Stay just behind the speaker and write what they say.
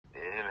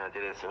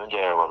tell you, some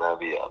German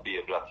be a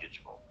blockage,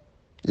 man.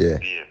 Yeah.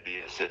 Be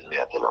a sitting me,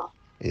 I tell them.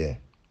 Yeah.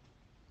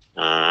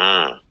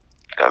 Mm-hmm.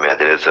 Come here,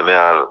 tell you, some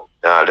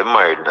they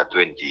married in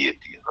 2018,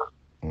 you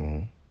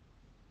know.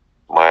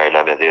 Married,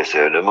 I mean, they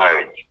say, they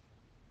married.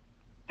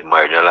 They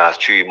married in the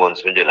last 3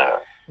 months, in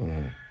general.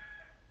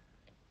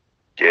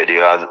 Yeah,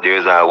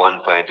 there's a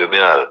one point where me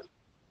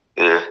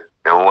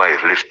and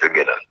wife live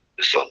together,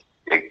 the son.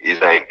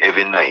 It's like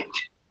every night.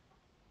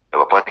 There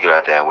was a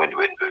particular time when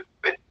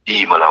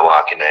demon are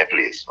walking in that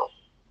place.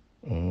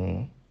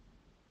 No?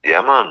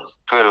 Yeah, man.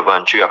 12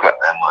 and 3 o'clock,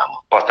 man.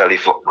 Potterly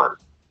fuck, man.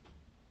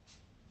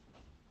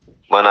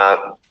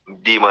 Man,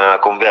 demon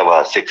come there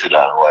about 6 with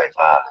that wife.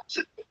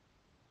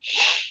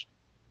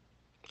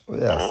 Oh,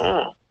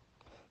 yeah,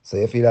 so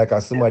you feel like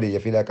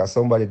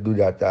somebody do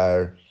that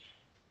are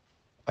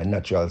a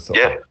natural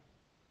something. Yeah.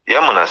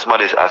 Yeah, man, as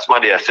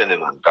somebody I send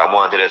him, man. Come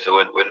on, tell us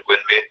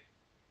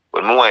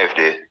when my wife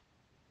there,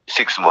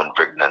 6 months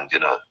pregnant, you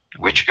know,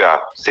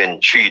 witchcraft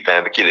send 3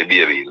 times to kill a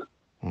baby, you know,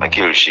 and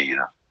kill she, you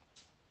know.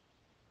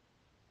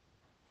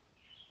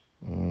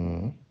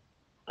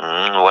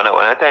 When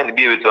I time the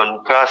baby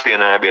turn costly in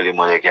her belly,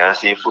 man, you can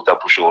see foot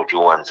push out to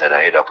one side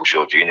and head push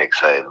out to the next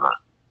side, man.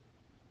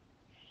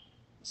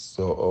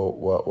 So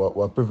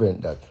what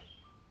prevent that?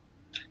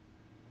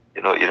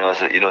 So to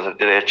tell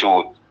the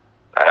truth,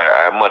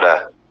 our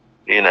mother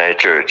in a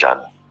church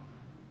and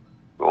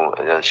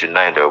she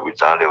 90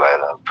 with on the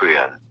while and pray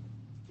and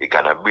he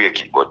kinda break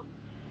it, but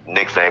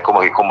next time he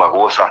come back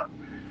worse.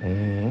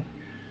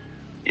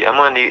 Yeah,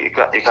 man, he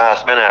can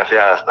spend a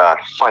few start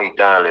fight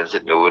darling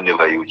sit there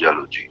whenever you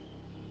geology.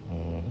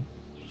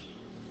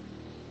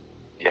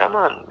 Yeah,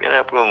 man, me and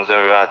I plunge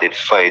a ratted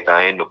fight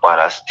and end up on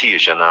a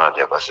station and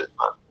whatever,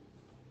 man.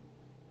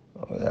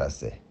 Oh, yeah, I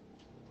say.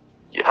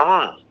 Yeah,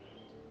 man.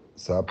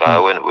 So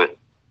when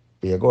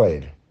yeah, go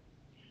ahead.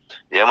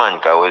 yeah,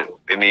 man, cause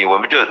when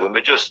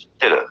we just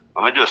tell her,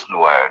 when we just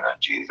know her,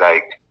 and she's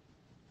like,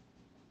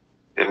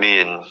 I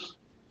mean,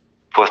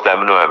 first time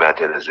I know her, I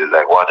tell her, it's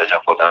like, what does she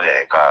put on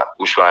here? Cause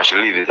which one she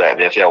live is like,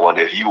 me I want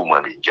the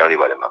human in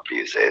Caliber, them a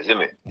place, see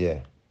me? Yeah.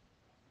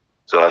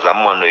 So as a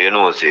man, you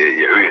know, say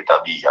you rate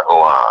to be, you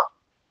go on,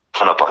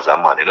 turn up as a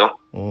man, you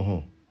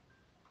know.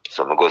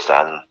 So I go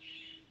stand,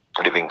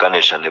 live in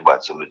connection,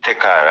 but so I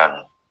take her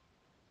and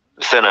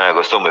send her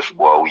go somewhere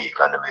for a week,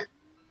 and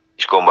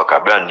she come back a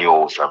brand new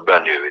house and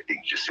brand new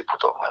everything just to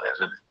put up,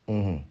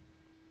 man,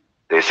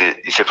 They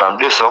say from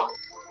this up,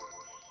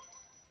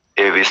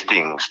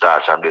 everything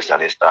starts from this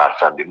and it starts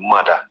from the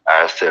mother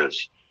herself.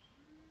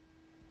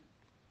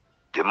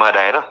 The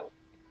mother, you know?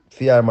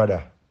 Fear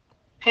mother.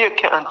 You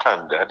can't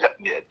stand that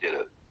me I tell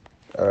you.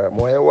 Alright,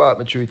 why you walk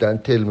me through it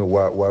and tell me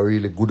what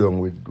really good on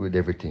with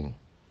everything.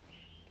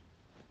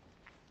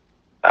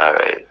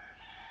 Alright.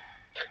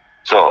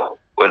 So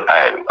when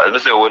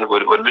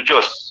we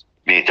just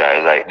meet her,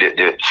 it's like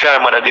the fair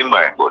mother didn't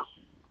marry, but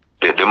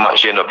the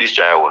she end up this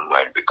child won't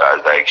marry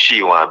because like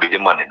she wanna be the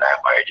man in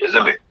her marriage,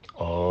 isn't it?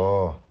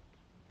 Oh.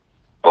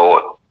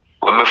 But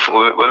when we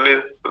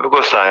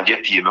go sign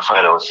JT, me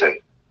find out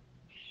say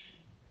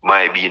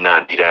my be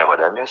not did her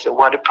mother. I say,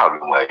 what the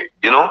problem with it?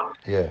 You know?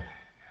 Yeah.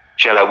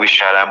 Shall I wish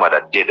her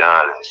mother dead and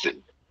all this?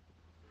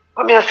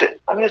 I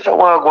say,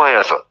 what going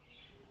on, son?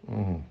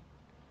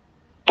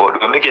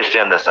 But what make you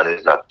understand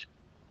is that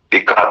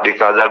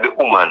because of the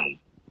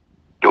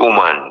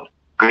woman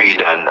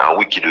greed and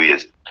wicked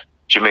ways,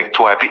 she make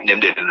 2 people them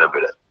dead in the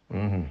brother.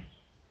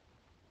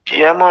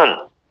 Yeah, man.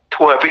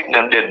 2 people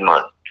them dead,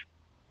 man.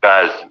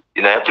 Because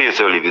in a place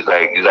you live, it's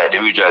like the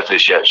region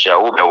says she a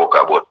woman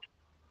worker, but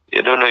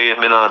you don't know you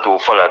may not to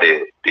follow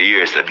the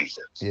years of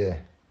business. Yeah.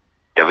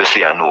 You ever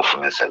see I know for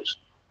myself.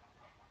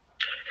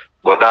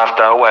 But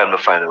after a while I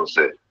find out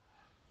say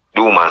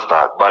the woman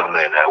start bad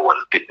man I want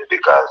to pick me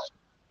because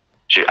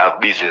she have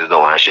business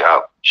now and she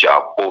have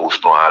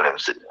post on all them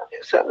sitting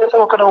there. So I say,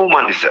 what kind of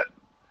woman is that?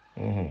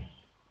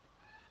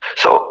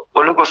 So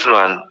when you go through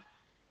and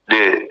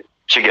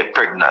she get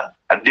pregnant,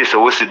 and this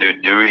we see the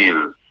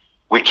real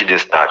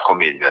wickedness start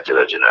coming in the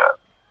general.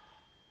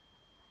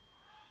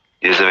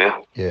 You see me?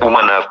 Yeah.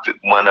 Woman have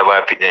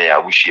a pit there, I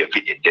wish she a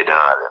pit dead and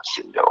all them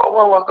sitting there.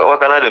 What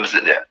can I them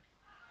sit there?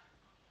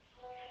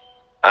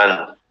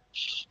 And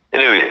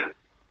anyway,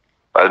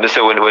 as I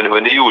say, when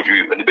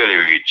the belly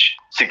reach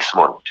 6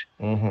 months,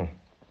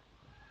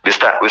 we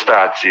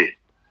start see,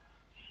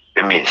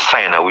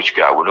 sign of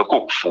witchcraft when you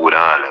cook food and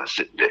all them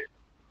sitting there.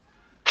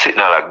 Sitting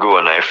there like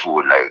growing nice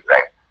food like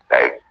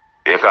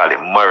they call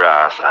it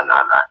moras and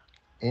all that.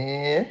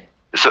 Yeah.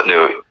 So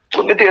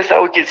me tell you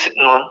how wicked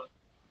sitting on.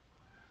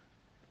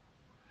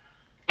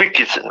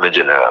 Wicked sitting in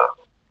general.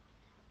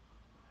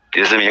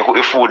 You see me, you cook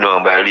the food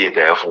now by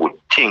later, your food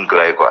think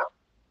like what?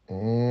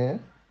 Yeah,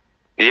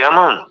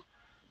 man.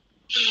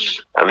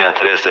 I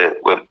tell you, say,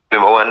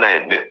 remember one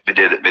night, we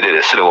did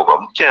a sit up,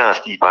 I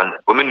can't sleep, and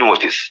when I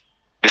notice,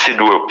 I see the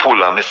door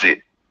pull and I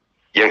see,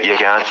 you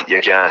can't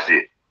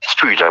see,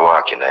 street I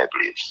walk in that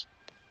place.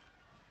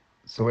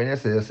 So when you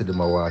say you see them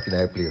walk in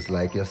that place,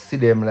 like you see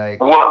them like...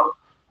 What?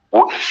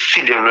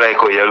 See them like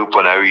how you look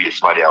on a real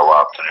somebody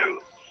walk to the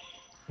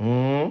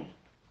road.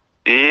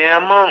 Yeah,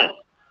 man.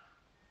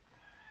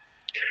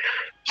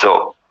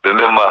 So,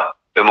 remember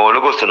when I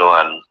go to no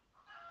one,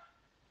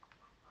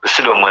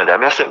 sit down man,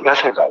 I say,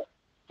 God,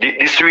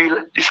 this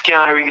real, this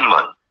can't real,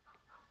 man.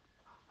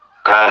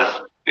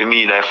 Because, I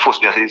mean, I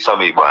first say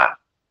something, man,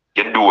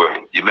 you do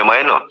it. You remember,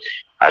 you know,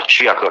 at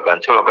 3 o'clock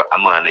and 12 o'clock, a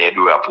man, you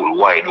do a pull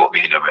wide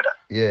open, you know, brother.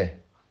 Yeah.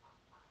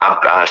 I'm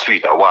on the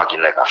street, I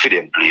walking like a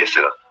feeding place,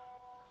 you know.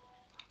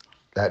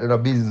 Like they're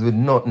not busy with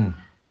nothing.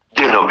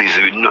 They're not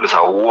busy with nothing,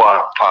 so I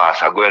walk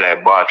past, I go in the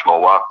bathroom, I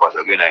walk past,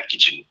 I go in the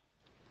kitchen.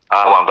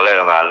 I want to lay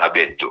down on the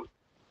bed too.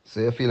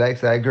 So you feel like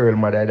say a girl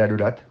mother that do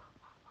that?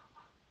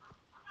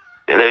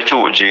 Yeah, that's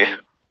true, G.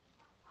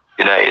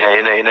 In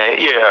a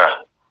year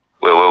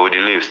where they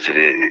live to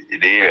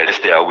the area, they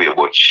stay away,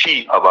 but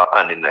she have a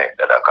hand in there.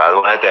 Because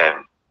one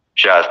time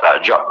she has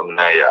started dropping in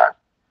the yard.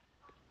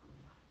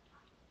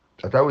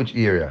 At which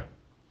area?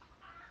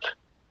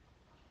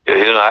 Yeah,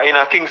 you know, in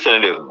a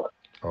Kingston live, man.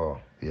 Oh,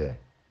 yeah.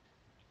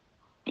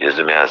 Yes,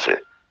 me I say.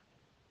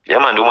 Yeah,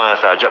 man, the one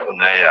start dropping in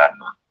the yard,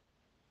 man.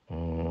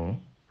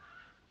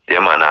 Yeah,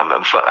 man,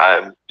 I'm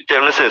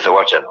tell me, say,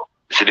 watch it now.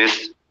 See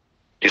this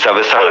have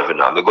a solve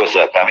now because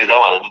I'm the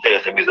one who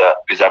tells him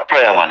he's a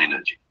prayer man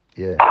energy.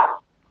 Yeah.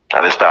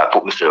 And I start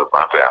putting myself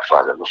on prayer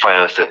father. I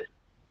find myself,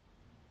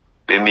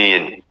 I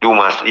mean, you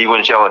must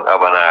even she won't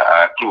have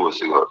an clothes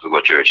to go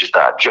to church. She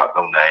start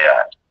dropping down the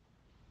yard.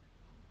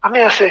 I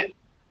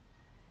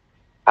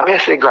may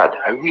say, God,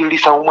 I really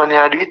some money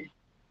I do it.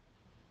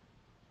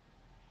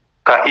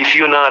 Because if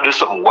you not do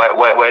something,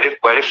 why the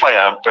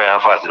fire and prayer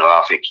and fasting will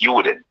affect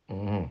you then?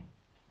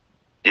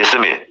 You see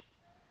me?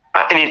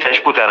 And anytime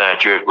she put on a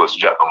church goes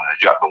drop down,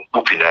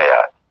 poop in the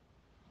yard.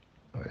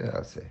 Oh, yeah,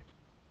 I say.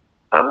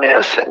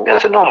 I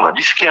say, no man,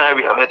 this can't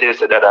be. I tell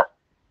you that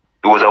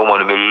it was a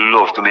woman who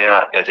love to me,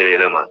 I tell you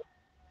that, man.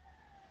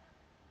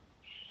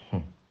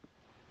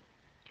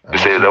 You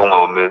say that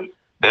woman,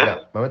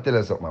 yeah, I'm tell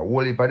you something. Whole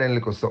heap of them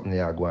look something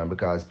here going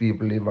because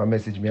people leave a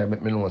message me and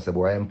make me know say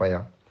boy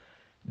empire.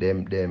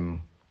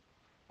 Them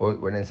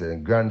when they say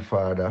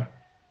grandfather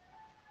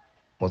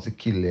must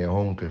kill their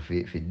uncle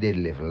for dead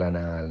level and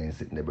all and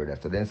sitting there, brother.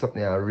 So then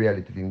something a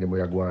reality thing them we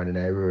are going in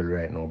the world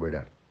right now,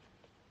 brother.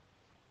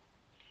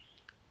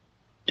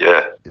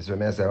 Yeah. It's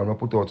when I say when I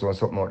put out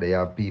something out there, you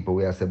have people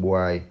where I say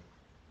boy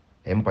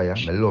empire,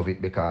 I love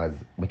it because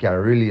I can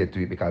relate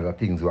to it because of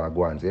things we are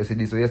going. So you see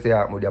this, so you say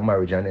happen with your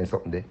marriage and then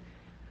something there.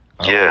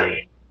 Yeah.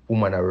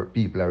 Woman or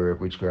people are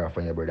work witchcraft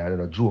on your brother. I don't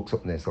know, joke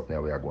something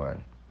we are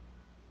going.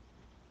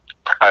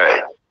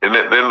 Alright.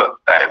 Remember,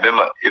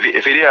 if it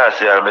is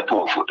say I'm a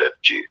 2 foot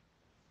that G.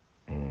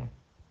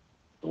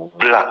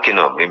 Black, you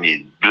know, I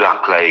mean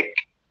black like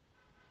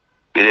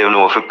they don't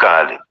know if you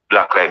call it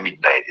black like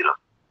midnight, you know.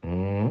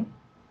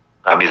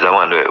 I mean the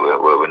one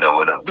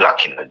where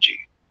black in the G.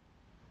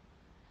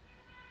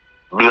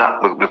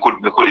 Black, we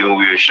could even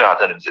wear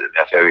short and them say they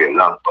have very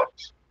long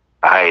pants.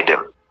 I hide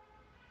them.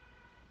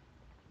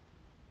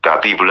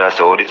 Because people that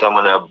say, oh, this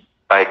man have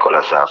eye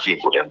colors and feel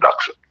for them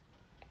blacks.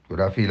 Would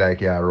I feel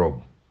like you're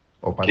rub?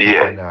 Up and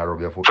yeah. down rub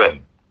your foot.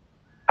 And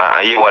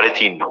you what the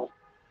thing now?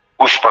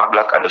 Push back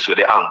black and so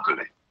the ankle.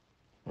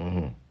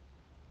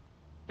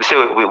 We say,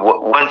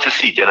 once you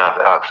see it, you have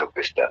to ask a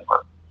question,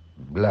 man.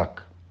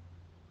 Black.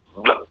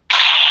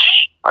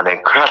 And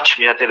then catch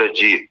me, I tell you,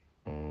 G.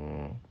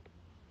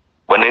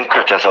 When they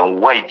catch us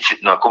some white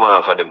sitting and come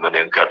out for them when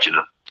they catch you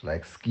know.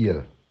 Like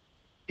scale.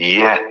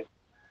 Yeah.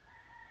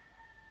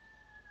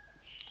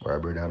 Well,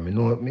 brother, me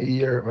know me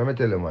here, let me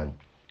tell you, man.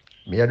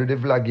 Me I do the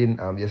vlogging,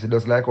 you see,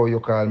 just like how you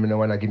call me, no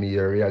wanna give me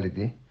your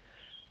reality.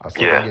 I saw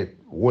I get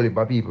whole heap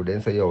of people,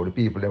 then say, yo, the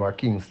people them are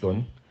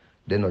Kingston,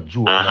 they not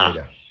joke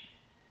neither.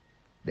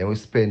 Then we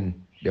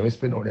spend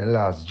all the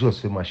last just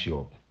for my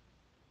show.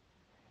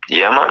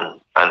 Yeah, man.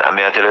 And I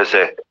mean, I tell you,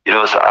 say, you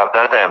know, so after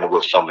that time I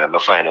go somewhere, I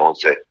find out,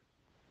 say,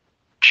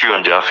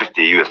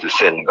 350 US to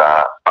send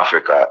to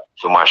Africa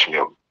to mash me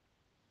up.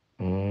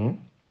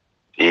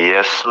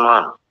 Yes,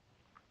 man.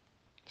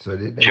 So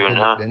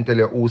then tell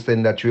you who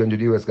send that 300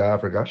 US to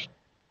Africa?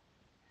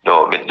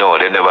 No, they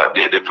never.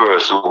 The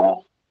person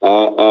who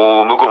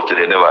me go to,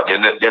 they never.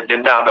 They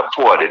down the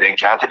poor. They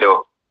can't tell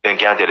you. They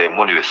can't tell you the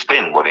money you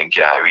spend, but they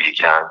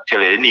can't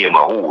tell you the name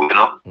of who, you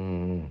know.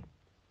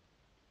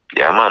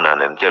 Yeah, man,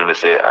 and them tell me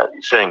say,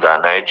 send to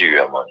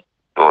Nigeria, man,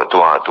 to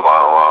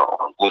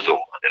Bosom,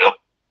 you know.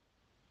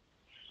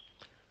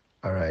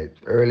 All right.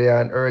 Early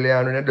on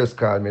when you just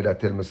call me, that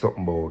tell me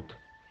something about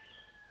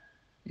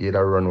you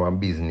that run one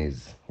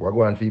business. What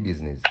go on for your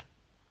business?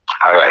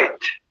 All right.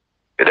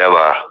 There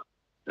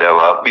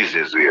were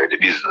business where the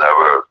business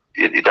were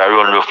it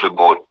run roughly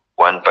about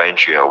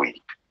 1.3 a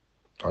week.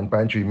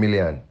 1.3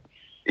 million?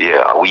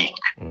 Yeah, a week.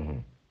 I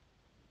mean,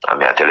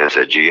 I tell you,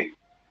 say, G,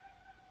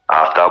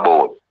 after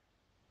about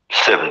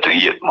 7 to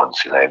 8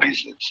 months in our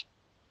business,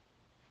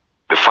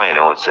 we find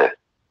out, say,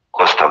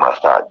 customers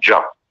start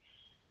drop.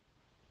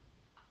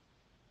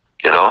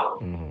 You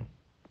know?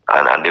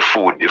 And the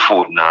food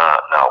now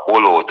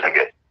all out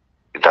again.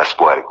 It has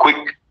spoiled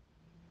quick.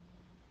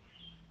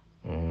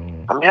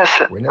 I'm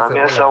yes, When I'm say,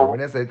 yes, hold on,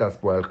 when I say it has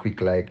spoiled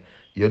quick, like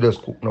you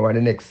just cook now and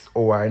the next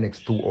hour,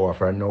 next 2 hours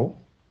from now.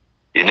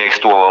 the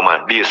next 2 hours,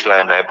 man,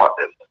 baseline I put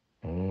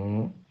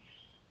them.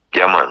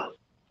 Yeah, man.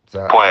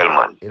 So Poil,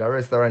 man. in a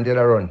restaurant you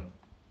run.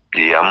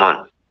 Yeah,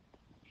 man.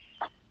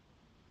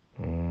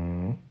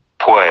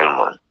 Poil,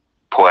 man.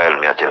 Poil,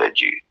 me I tell you,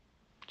 G.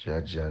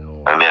 Jaja,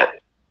 no. I mean,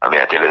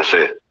 I tell you,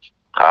 say,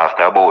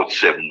 after about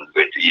 7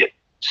 to 8,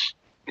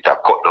 it a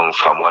cut down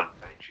from 1.3,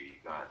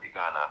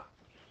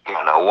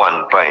 Ghana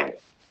 1 point,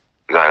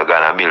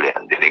 Ghana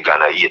million, then it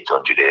Ghana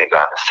 800, then it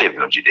Ghana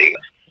 700, then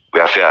we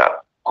have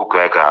to cook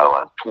like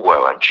a 2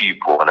 or 3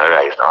 pound of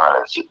rice and all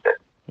that shit there.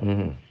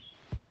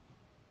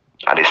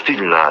 And it's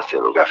still not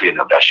sell, we have to end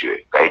up that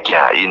shit. I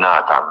can't eat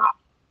nothing.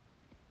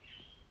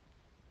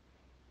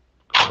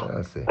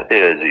 I see. I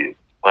tell you,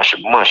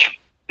 mash,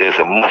 there's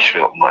a mash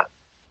me up, man.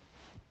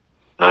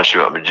 Mash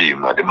me up, my G,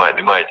 man. They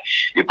might,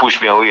 you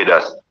push me away,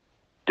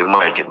 they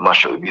might get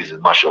mash up,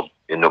 business mash up,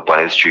 on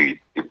the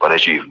street, on the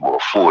street for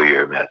 4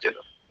 years, man, I tell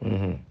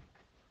you.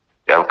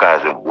 Yeah,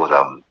 because it was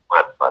a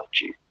mad,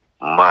 G.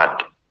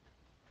 Mad.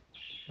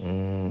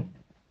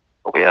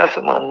 Okay, yes,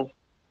 man.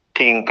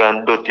 Think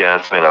and dirty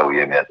and smell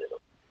away, man, I tell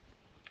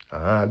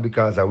you.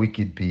 Because of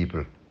wicked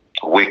people.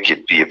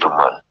 Wicked people,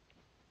 man.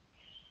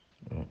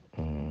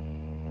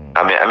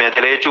 I mean, I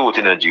tell you the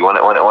truth, G. When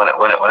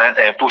I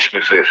time push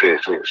me for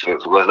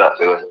because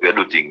that we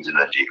do things,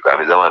 G.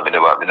 Because I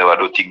never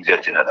do things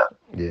yet, that.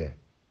 Yeah.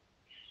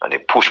 And they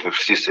push me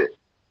to say,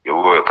 you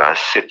work and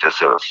set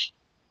yourself.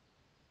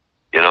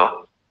 You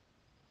know?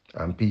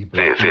 And people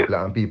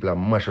are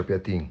mash up your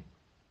thing.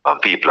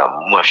 And people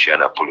are mushy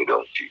and I pull it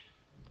down, G.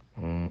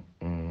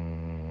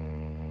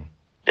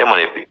 Yeah, man,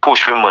 if you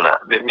push me, man,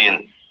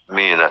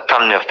 me a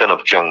turn after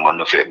up young man,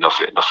 nothing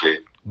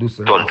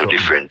done to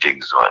different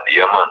things, man.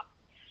 Yeah, man.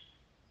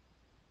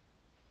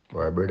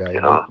 Well, brother,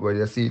 you know? Well,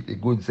 you see,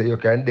 it's good say you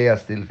can dare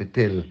still to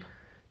tell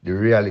the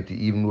reality,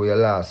 even though you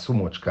lost so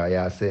much, because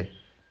you say,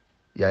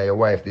 yeah, your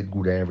wife did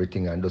good and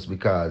everything, and just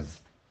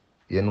because,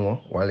 you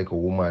know, one like a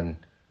woman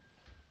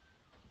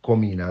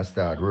come in and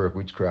start work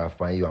witchcraft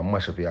and you and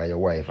mash up your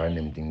wife and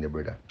them thing, the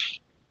brother.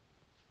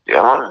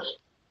 Yeah, man.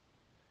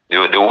 The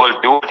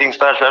whole thing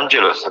starts from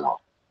jealousy, man.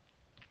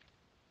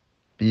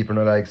 People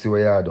don't like see what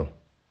you do.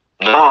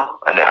 No,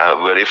 and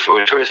well, if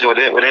we first when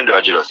they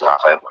do jealous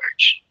after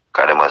marriage,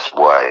 because they must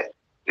boy,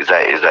 it's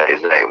like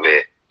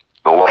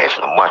my wife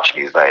not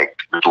matching is like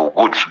too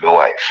good for my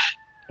wife.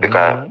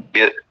 Because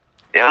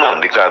yeah,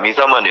 man, because me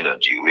a man in a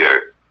G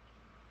where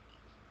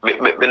me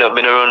no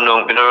run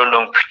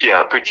down pretty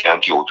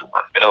and cute,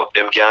 man.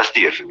 Them can't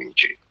stay for me,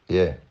 G.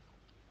 Yeah.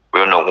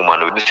 We're no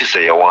woman with me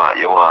say you want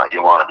to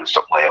do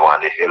something, you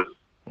want to help.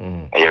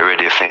 And you're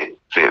ready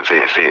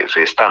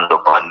for stand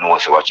up and know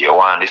so what you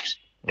want is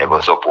they go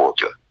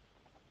support you.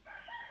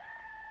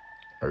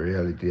 A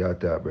reality out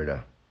there,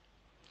 brother.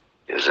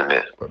 Yes,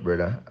 me. But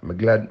brother, I'm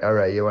glad,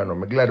 alright, you know,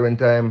 I'm glad when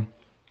time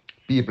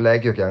people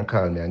like you can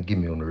call me and give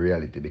me on the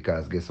reality,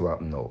 because guess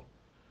what now?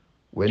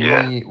 When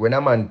a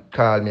man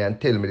call me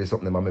and tell me there's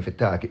something, I'm going to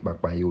talk it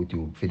back on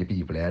YouTube for the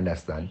people, I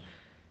understand.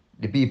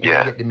 The people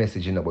get the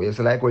message, you know, but it's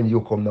like when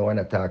you come now and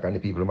attack and the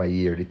people might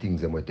hear the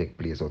things that will take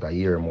place out, I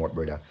hear them out,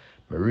 brother.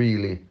 I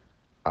really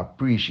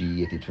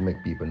appreciate it to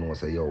make people know,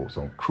 say, yo,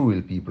 some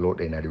cruel people out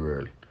there in the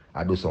world.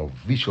 I do some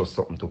vicious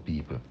something to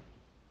people.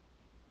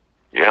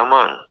 Yeah,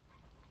 man.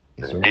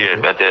 I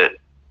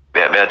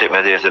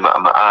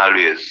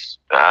always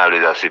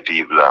see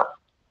people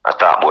I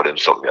talk about them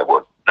something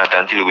about. Not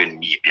until when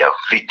me be a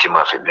victim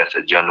of it, I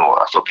say, you know,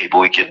 so people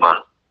wicked, man.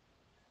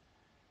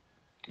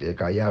 Yeah,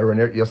 because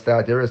you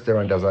start your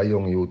restaurant as a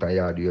young youth and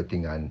you do your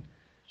thing, and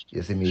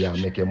you see me, you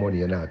make your money,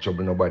 you're not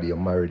trouble nobody, you're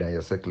married and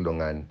you settle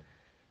down, and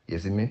you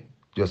see me?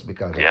 Just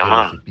because of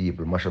jealousy,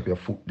 people mash up your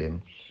foot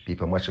them,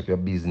 people mash up your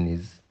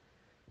business,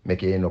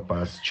 make you end up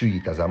on the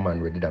street as a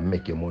man ready to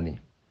make your money.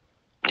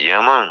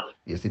 Yeah, man.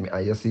 You see me?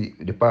 And you see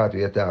the part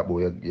where you talk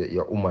about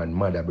your woman,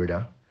 mother,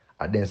 brother,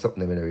 and then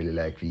something I don't really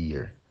like to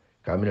hear.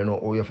 Because I don't know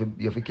how you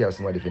have to care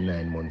somebody for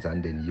 9 months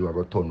and then you are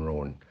going to turn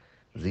around,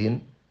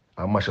 Zine,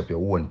 and mash up your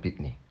own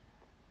picnic.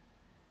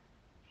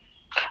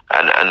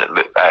 And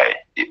when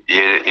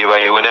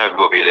I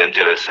go up here, then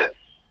tell us,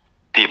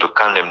 people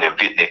condemn them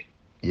picnic.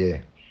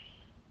 Yeah.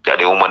 That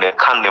the woman they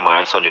condemn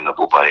her son in the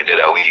poop and the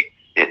other week,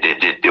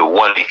 the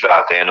 1 week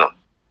after, you know,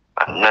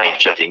 and 9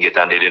 chatting get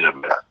on the dinner,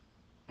 brother.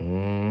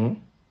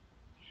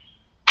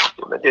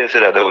 But they say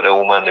that the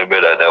woman, the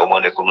brother, the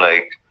woman, they come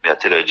like, I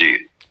tell her,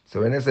 G. So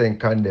when you're saying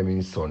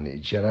condemning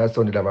son, she and her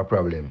son did have a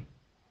problem?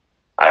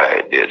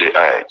 Alright.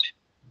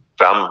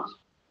 From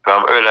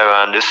earlier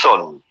on, the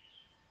son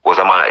was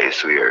a man I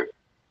swear.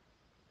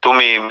 To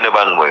me, I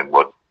never know him,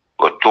 but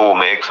to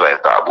my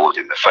ex-wife talk about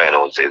him, I find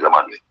out say he's a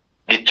man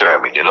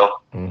determined, you know?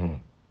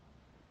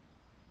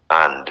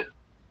 And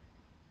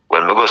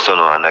when I go son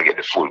and I get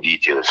the full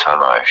details from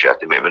her, she had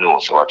to make me know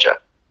so much.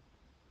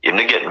 If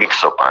they get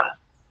mixed up and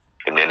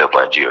him end up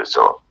in jail,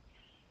 so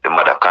the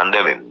mother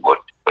condemn him, but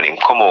when he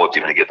come out,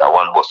 him they get a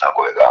one bus and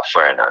go to a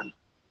friend and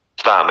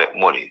start make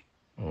money.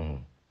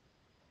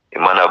 The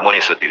man have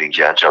money so he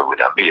can travel with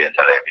 $1 million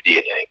every day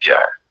in his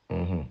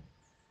car.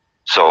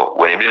 So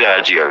when he did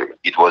that jail,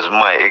 it was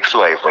my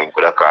ex-wife when he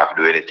could have car to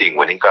do anything.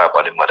 When he car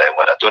upon the mother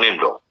turned him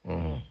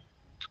down.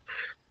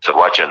 So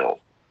watch you know.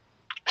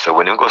 So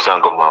when he goes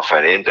and come and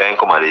find anytime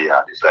come out the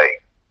yard, it's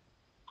like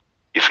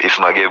if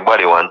my give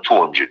body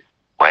 200,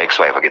 my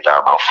ex-wife will get her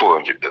about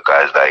 400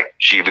 because like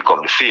she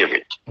become the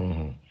favorite.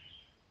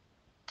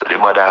 So the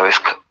mother always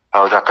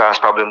I was a cause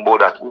problem about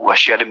that. Was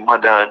she had the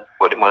mother,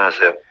 but the mother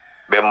said,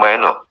 remember, you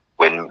know,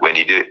 when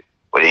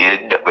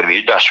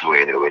we dash me,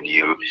 you know, when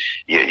you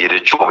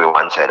did show me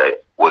one side, I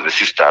was the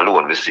sister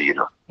alone, we see, you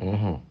know.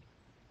 I'm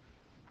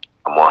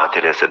going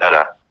to tell you,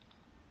 that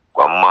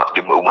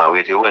the woman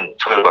waited when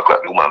 12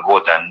 o'clock, the woman go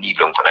out and kneel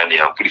down for the knee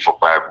and cliff up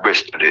her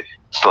breast to the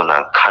son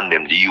and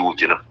condemn the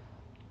youth, you know.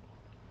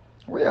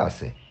 What you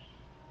say?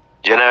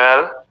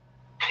 General,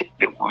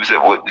 we say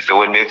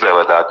when me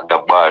clever that the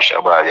bash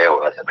about yeah,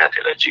 what I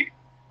tell you.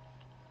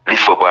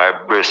 Lift up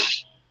our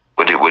breast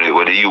with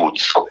the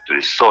youth up to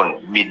the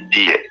sun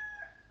midday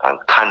and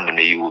condemn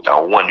the youth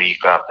and 1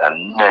 week after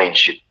 9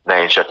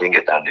 shot and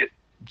get on it.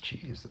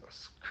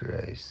 Jesus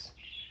Christ.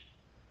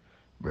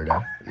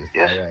 Brother,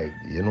 yes. Right.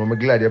 You know, I'm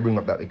glad you bring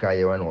up that because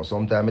you know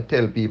sometimes I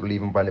tell people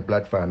even on the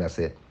platform I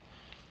say,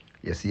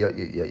 you see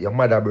your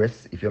mother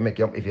breast, if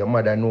your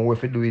mother know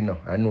what you do, you know,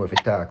 and know if you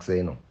talk, say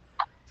you know.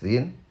 See?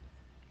 And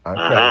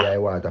cry the eye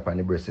water upon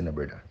the breast, you know,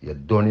 brother. You're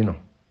done, you know.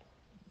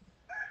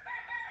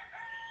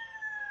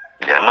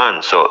 Yeah,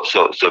 man. So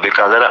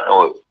because of that,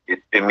 now,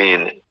 I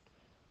mean,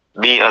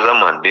 me as a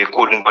man, they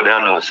couldn't go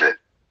down and say,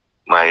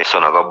 my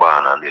son got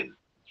born and then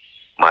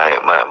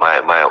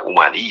my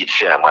woman eat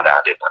share my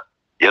dad,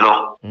 you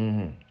know.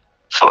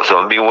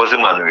 So me was a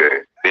man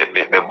where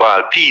me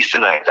ball peace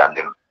tonight and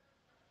then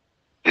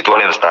it all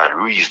them start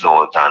reason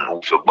out and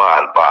who for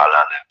ball and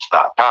them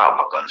start talk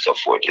back and so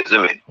forth, you see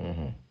me?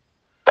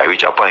 I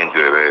reach a point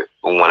where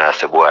woman I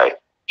say, boy,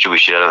 she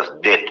was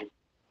just dead.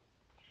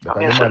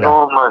 I said,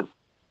 no man.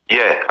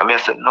 Yeah, I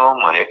said, no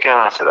man, you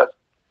can't answer that.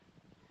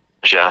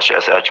 She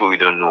said, actually, we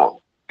don't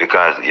know.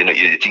 Because you know,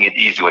 you think it's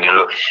easy when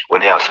you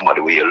have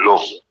somebody where you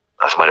love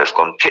and somebody else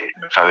come take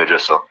the family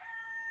dress up.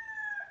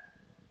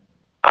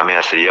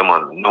 I say, yeah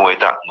man, no it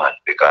that man,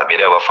 because me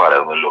never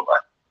father will love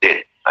and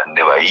dead and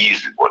never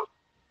easy, but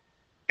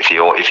if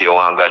you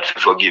want God to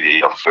forgive you,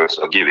 you have first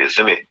forgive you,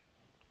 see me?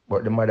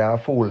 But the mother a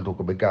fool too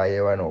because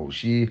you know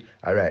she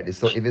alright,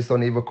 so if the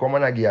son even come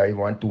and give her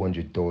even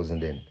 200,000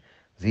 then.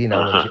 Zena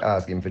when she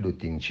ask him to do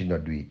things, she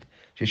not do it.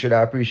 She should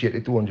appreciate the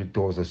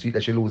 200,000. See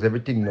that she lose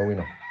everything now, you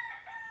know.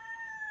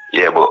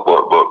 Yeah, but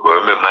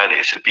remember, man,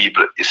 it's the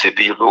people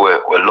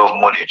who love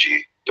money,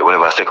 G. They will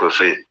never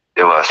sacrifice.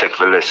 They will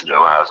sacrifice less. They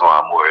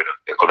want more, you know.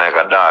 They come like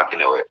a dog, you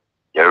know.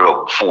 You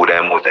rub food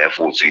and more and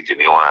food sweet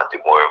and you want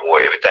it more and more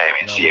every time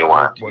you see you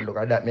want it. But look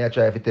at that, me I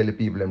try to tell the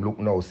people them look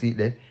now, see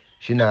there.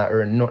 She not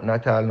earn nothing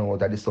at all now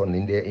out of the sun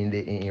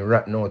in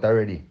rat note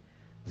already.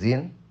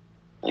 Zin?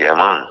 Yeah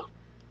man.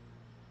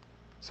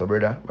 So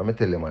brother, let me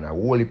tell you man, a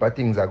whole heap of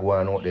things are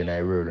going out there in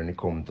the world when it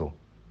comes to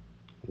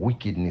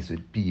wickedness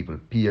with people.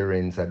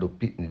 Parents I do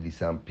picnic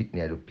this and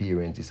picnic I do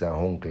parents this and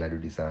uncle I do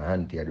this and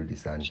auntie I do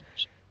this and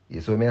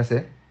you see what I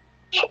say?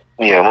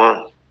 Yeah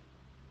man.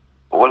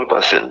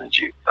 1%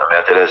 G.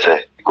 I tell you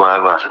say, you go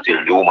and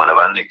tell the woman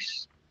about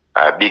next.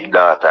 Our big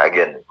daughter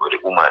again with the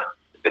woman.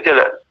 I tell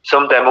you,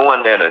 sometimes I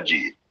wonder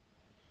energy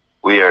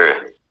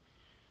where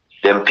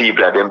them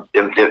people are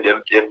people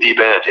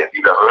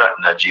are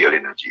running a jail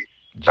energy.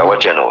 So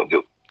what you know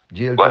do?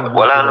 Jail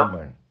what I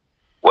know?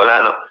 Well I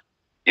know.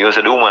 You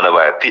say the woman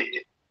about a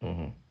pit.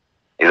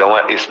 Is that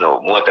what is now?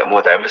 More time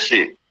I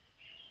see.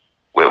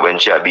 When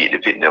she beat the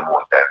pit them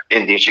more time.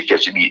 Anything she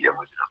catch she beat them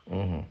with you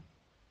know.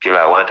 Till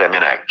I one time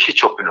I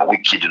catch up in a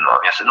wicked, you know.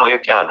 I said, no, you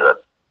can't do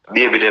that.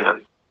 Baby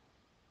them.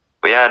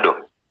 But you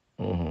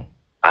do.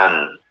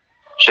 And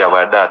she have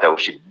a daughter,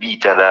 she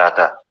beat her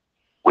daughter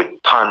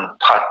with pot,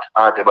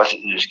 but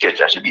she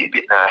sketch and she beat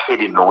in her head,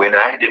 you know, when her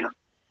head, you know.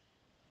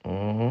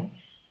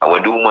 And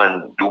when the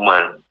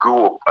woman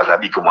grew up as a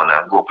big woman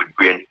and grew up with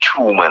brain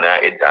tumor in her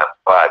head and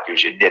part,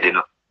 she dead, you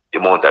know. The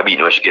amount of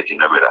beating when she get in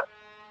her brother.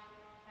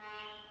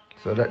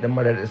 So that the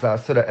mother is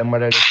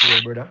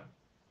the brother?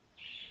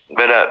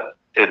 Brother,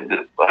 I don't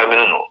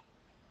know.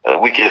 The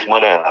wickedest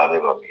mother I've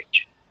ever met.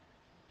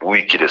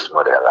 Wickedest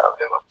mother I've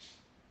ever met.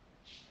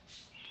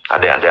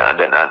 And then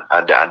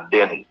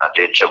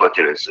she got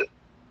to us.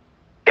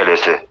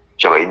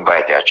 She got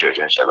invite her church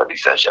and she got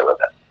this and she got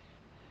that.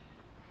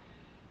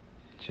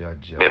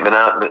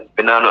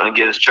 I'm not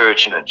against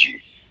church in a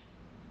G.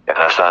 You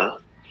understand?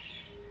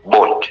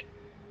 But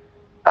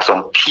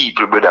some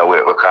people, brother,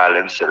 will call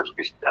themselves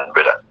Christian,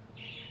 brother.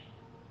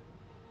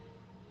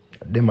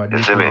 Them are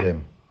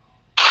them.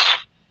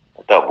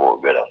 That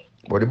about, brother.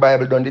 But the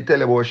Bible don't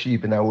tell about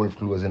sheep in a wolf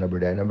clothing,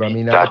 brother. I never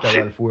mean a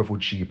literal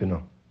 4-foot sheep, you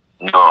know.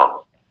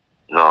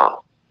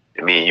 No.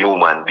 I mean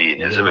human being,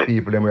 you see me?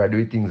 People them are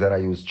doing things and I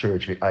use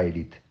church to hide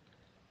it.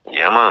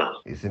 Yeah man.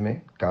 You see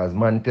me? Cause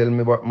man tell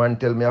me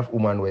of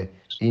woman where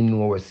he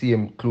know where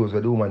same clothes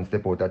where the woman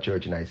step out of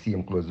church and I see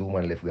him clothes the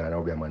woman left going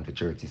over a man for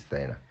church this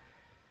time.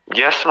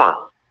 Yes, man.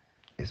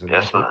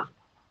 Yes, man.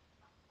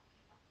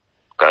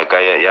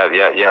 Because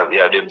you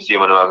have them same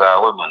man who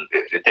got women.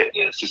 If you take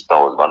the sister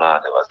was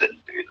banana, never said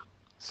to you.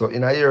 So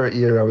in a year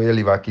era where you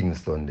live at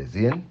Kingston, this,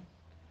 you know?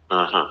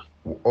 Mm-hmm.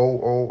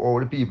 How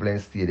the people in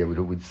stay there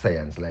with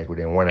science, like with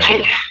them one of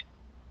them?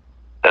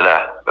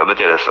 Let me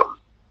tell you something.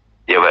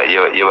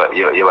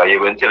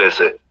 You tell us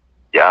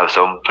you have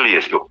some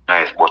place look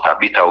nice, but a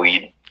bitter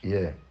weed.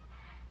 Yeah.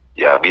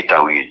 Yeah,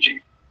 bitter weed, G.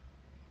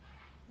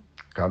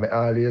 Because I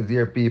always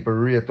hear people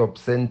rate up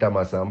St.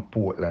 Thomas and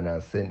Portland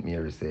and St.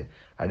 Mary say,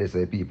 and that's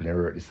why people in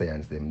work the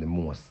science them the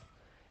most.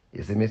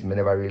 You see, me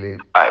never really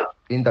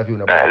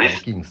interview about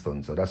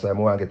Kingston, so that's why I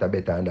want to get a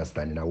better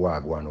understanding of what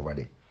going over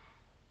there.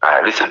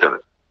 Alright, listen to me.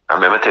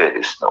 I'm going to tell you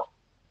this now.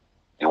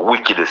 The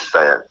wickedest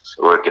science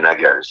working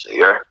against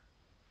you, yeah?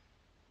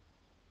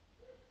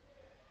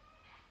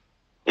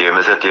 You hear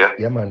me say to you?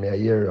 Yeah, man, I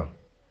hear you.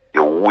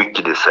 The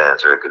wickedest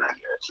science working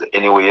against you.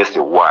 Anyway, it's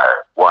the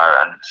wire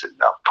and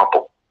now pop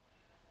up.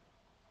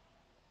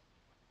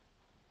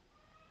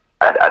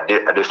 I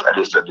did the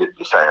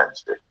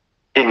science there.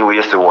 Anyway,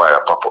 it's the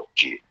wire pop up,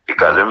 G.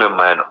 Because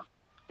remember, you know,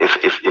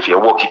 if you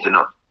walk it, you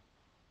know,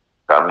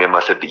 I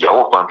remember said, you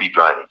walk on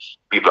people and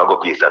people are going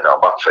to place that are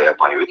backfire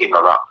upon you. You think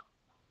around.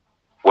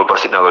 What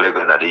person are going to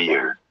live in the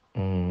year?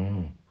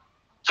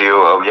 So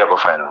you have to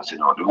find out, you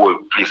know, the whole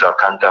place are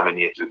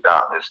contaminated with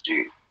darkness,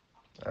 G.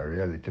 A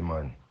reality,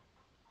 man.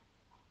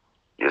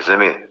 You see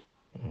me?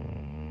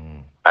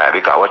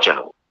 Because what you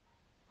know?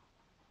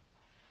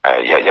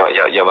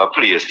 You have a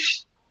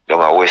place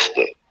down a west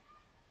there.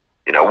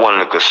 In a one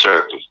little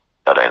circle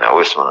that are in a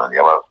west man.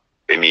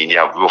 You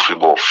have roughly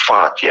about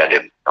 40 of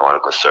them in one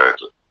little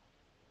circle.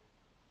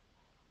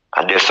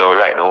 And that's all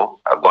right now.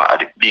 I go at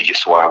the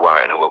biggest war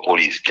you know, where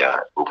police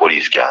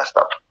can't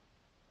stop.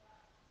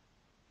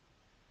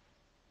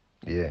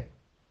 Yeah.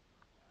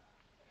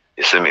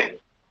 You see me?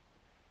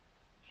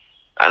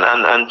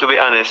 And to be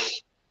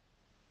honest,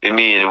 I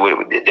mean,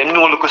 they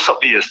know look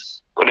at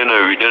yes, but they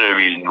don't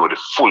really know the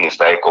fullness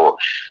like how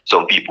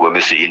some people when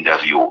we say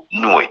interview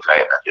know it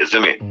like that. You see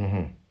me?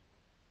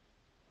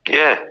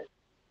 Yeah.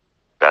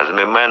 Because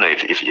my man,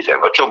 if you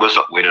have a trouble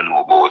something we don't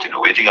know about, you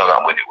know, we think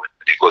about money when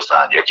they go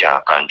stand, you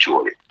can't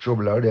control it.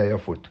 Trouble out there your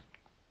foot.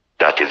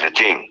 That is the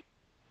thing.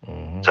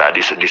 So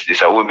this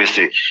is a women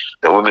say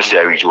the women say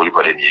I reach only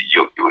but then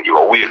you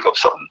wake up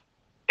something,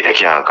 you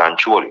can't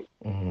control it.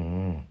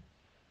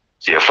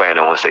 So you find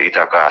out say it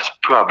a cause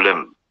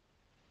problem.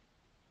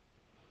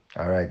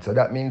 Alright, so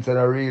that means in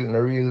a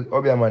real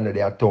Obiaman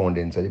they are town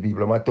then, so the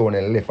people in my town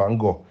and left and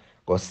go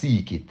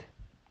seek it.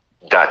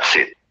 That's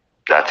it.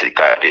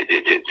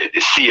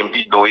 The same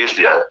people you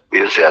see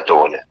a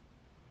town.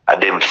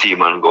 And them see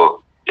man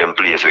go them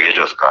place where you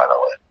just call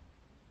away.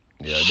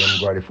 Yeah, them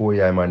go the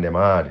 4-year man them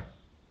hard.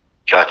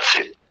 That's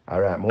it.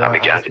 Alright, I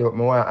want to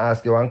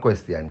ask you one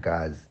question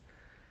because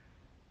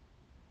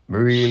I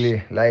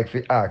really like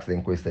to ask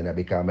them question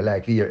because I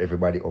like to hear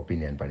everybody's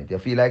opinion on it. You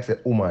feel like say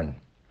woman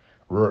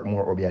work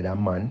more obia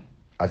than man,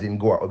 as in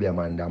go obia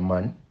man than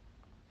man?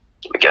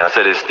 Can I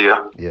say this to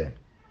you? Yeah.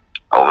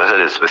 I want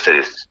to say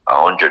this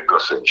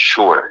 100%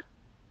 sure.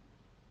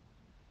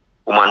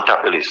 Woman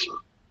top the list.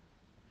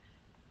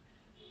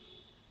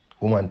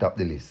 Woman top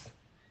the list.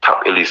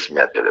 Top the list,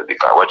 me I tell you,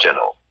 because what you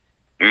know,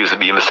 you used to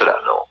be me say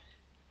that now.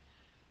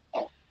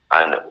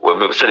 And when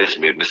me say this,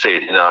 me say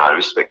it in all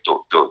respect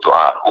to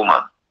a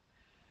woman.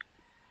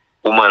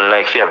 Woman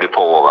like to have the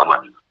power of a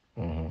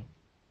man.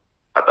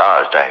 At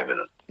all time, you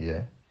know.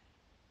 Yeah.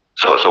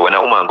 So when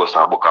a woman goes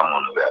to book a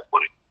man where I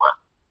put it, man,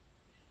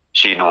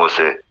 she knows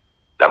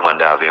that man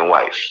have a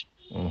wife.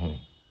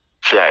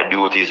 She had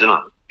duties, you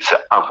know. It's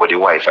for the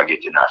wife I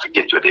get in, I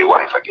forget where the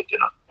wife I get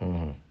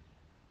in.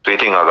 So you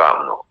think I got,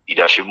 you know,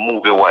 either she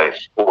move the wife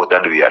out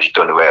of the way or she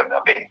turn the way and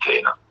maintain,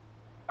 you know.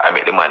 I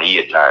make the man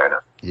hate her, you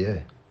know.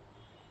 Yeah.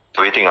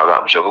 So you think I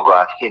got, she go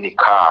at any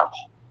card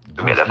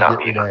to make that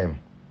happen, you know.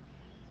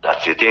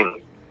 That's the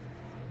thing.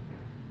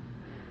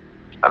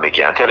 I mean,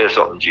 can I tell you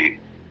something, G?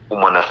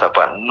 Woman has stop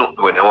at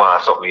nothing when they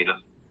want something, you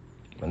know.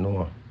 I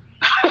know.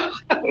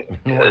 I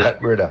know that,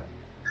 brother.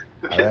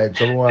 Alright,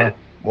 so I want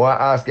to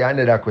ask you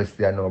another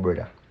question now,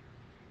 brother.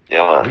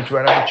 Yeah, man. Which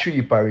one of the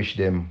 3 parish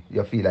them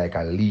you feel like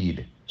a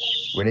lead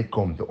when it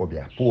comes to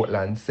Obia?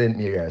 Portland, St.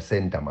 Mary, or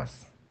St.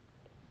 Thomas?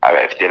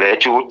 Alright, to tell you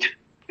the truth,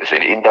 you say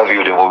the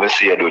interview them when we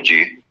see you,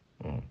 G.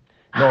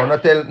 No,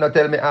 not tell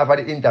me after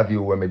the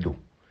interview when we do.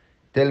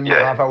 Tell me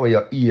after where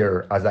you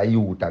hear as a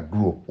youth that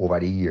grew up over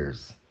the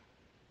years.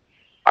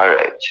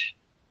 Alright.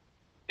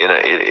 You know,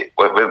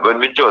 when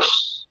we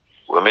just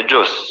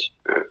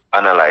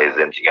analyze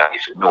them,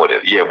 if you know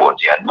them, hear about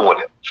them, and know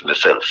them for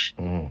myself.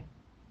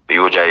 We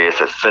usually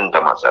say St.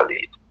 Thomas a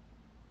lead.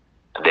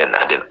 And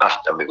then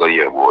after me go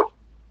hear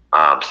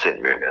about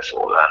St. Mary and so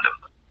on.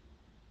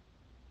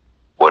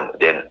 But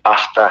then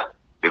after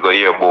we go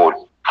hear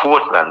about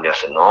Portland, I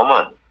say, no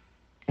man.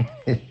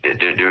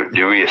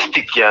 the way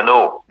stick here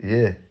now.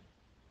 Yeah.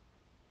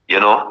 You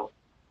know?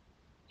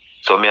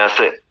 So me I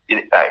say,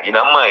 in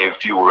my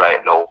view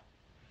right now,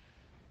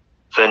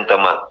 St.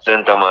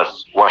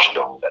 Thomas washed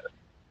down that.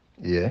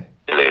 Yeah.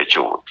 Tell you the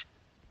truth.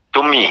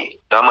 To me,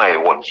 that's my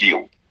own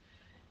view.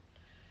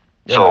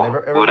 Yeah, So,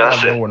 man, every would man I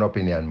have their say, own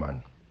opinion,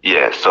 man.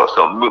 yeah, so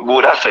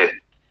would I say,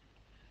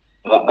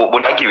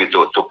 would I give it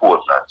to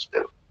Portland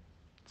still?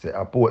 Say,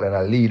 a Portland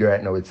a lead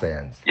right now with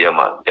science. Yeah,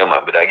 man,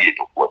 but I give it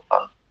to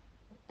Portland.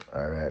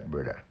 All right,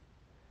 brother.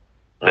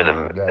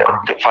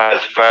 Far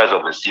as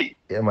I see.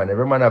 Yeah, man,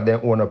 every man have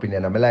their own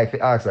opinion. And I like to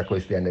ask a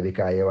question there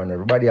because you want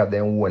everybody have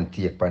their own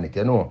take on it,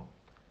 you know.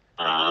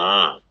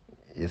 Mm-hmm.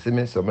 You see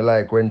me? So me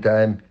like when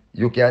time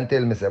you can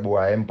tell me say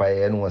boy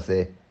Empire, you know,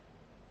 say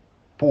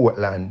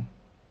Portland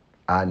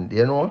and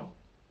you know.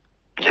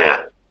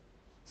 Yeah.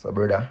 So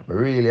brother, I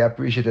really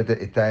appreciate you take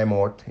the time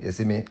out, you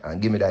see me,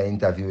 and give me that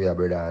interview here,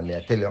 brother, and me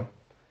I tell you,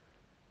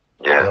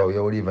 Yeah.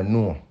 you would even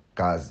know.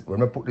 Cause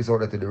when I put this out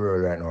there to the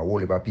world right now, a whole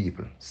heap of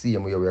people,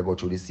 same way we go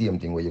through the same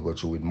thing where you go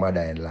through with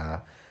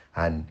mother-in-law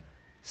and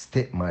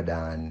stepmother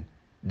and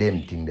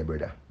them thing the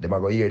brother. Them are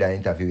go hear that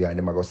interview and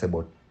them are go say,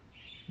 but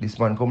this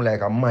man come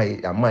like a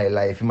my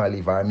life, him a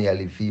live or me a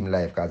live him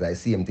life, cause I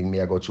see him thing me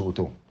I go through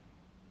too.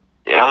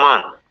 Yeah,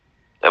 man.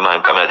 Yeah,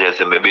 man, come here,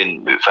 say, for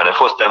the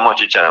first time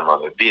watch the channel,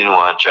 man, I've been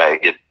one try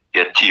get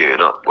tear, you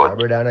know. But,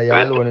 Brother, I know you're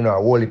alone, you know,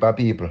 a whole heap of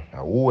people. A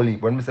whole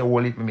heap. When I say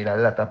whole heap, I mean a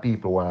lot of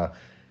people want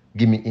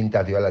give me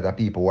interview, a lot of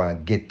people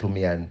want get to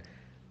me and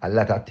a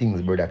lot of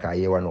things, brother, cause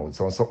you know.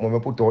 So something when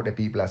I put out the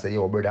people, I say,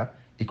 yo, brother,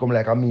 it come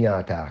like a me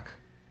attack.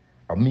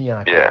 A me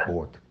attack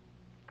boat.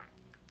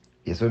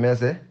 You see what I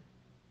say?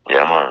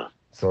 Yeah, man.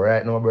 So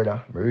right now,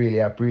 brother, I really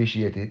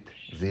appreciate it.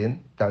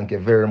 Zin, thank you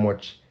very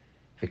much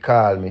for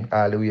call me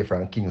all the way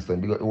from Kingston.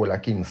 Because all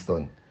of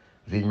Kingston.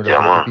 Zin, me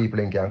just hope the people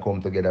can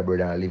come together,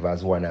 brother, and live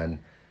as one and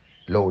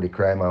low the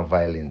crime and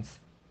violence.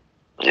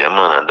 Yeah,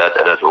 man, and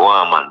that's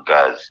one, man,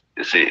 guys.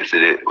 You see,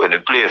 when the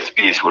place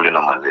peaceful, you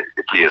know, man,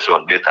 the place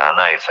run better and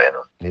nicer, you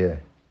know. Yeah.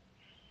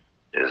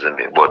 You see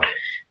me? But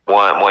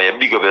one you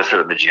big up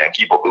yourself, G, and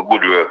keep up the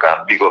good work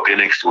and big up your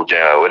next two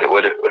general.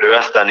 What the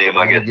Rasta name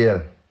again?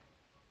 Girl.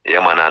 Yeah,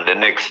 man, and the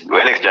next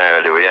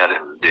general, we had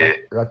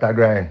the Rata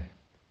grind.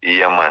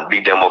 Yeah, man,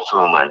 big them up too,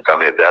 man.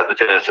 Come here, that's the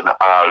thing,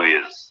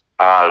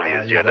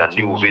 always, you had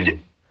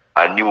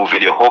a new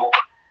video up.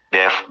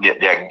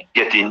 They're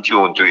getting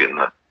tuned to it,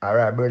 man.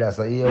 Alright, brother,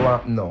 so you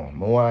want no. I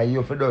want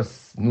you for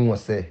just know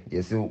say,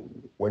 you see,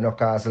 when you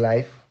cost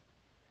life,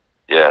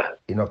 yeah,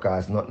 it no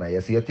cost nothing. You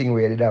see a thing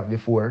where you did have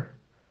before,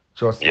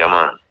 trust yeah, me,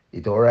 man.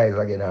 it will rise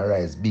again and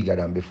rise bigger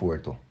than before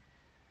too.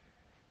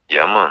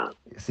 Yeah, man.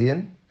 You see?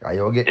 And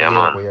you get the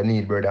help what you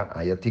need, brother,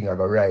 and your thing are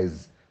gonna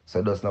rise.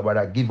 So just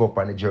nobody give up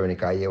on the journey,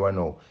 because you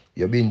know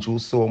you've been through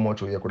so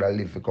much where you could have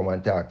lived to come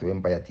and talk to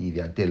Empire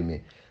TV and tell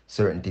me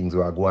certain things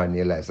will go on in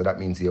your life. So that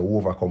means you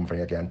overcome from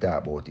you can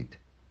talk about it.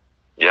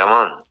 Yeah,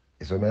 man.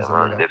 So yeah,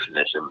 man,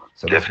 definitely.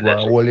 So just go and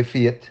hold the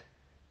faith.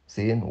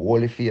 See,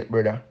 hold the faith,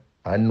 brother.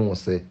 And know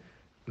say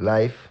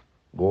life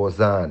goes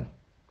on.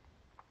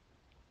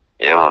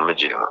 Yeah, man,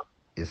 me, man.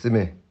 You see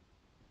me?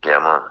 Yeah,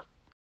 man.